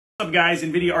What's up guys,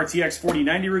 NVIDIA RTX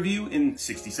 4090 review in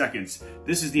 60 seconds.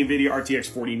 This is the NVIDIA RTX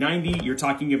 4090. You're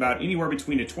talking about anywhere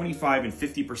between a 25 and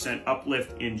 50%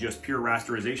 uplift in just pure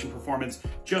rasterization performance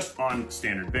just on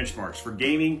standard benchmarks. For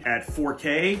gaming at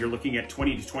 4K, you're looking at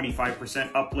 20 to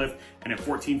 25% uplift, and at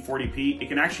 1440p, it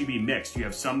can actually be mixed. You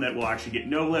have some that will actually get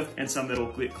no lift and some that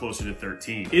will get closer to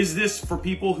 13. Is this for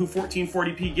people who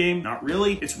 1440p game? Not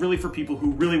really. It's really for people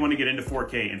who really want to get into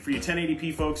 4K. And for you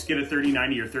 1080p folks, get a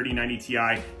 3090 or 3090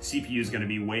 Ti. CPU is going to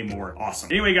be way more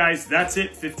awesome. Anyway, guys, that's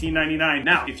it. $15.99.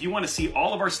 Now, if you want to see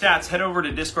all of our stats, head over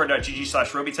to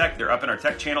discord.gg/Robeytech. They're up in our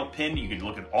tech channel pinned. You can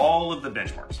look at all of the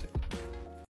benchmarks.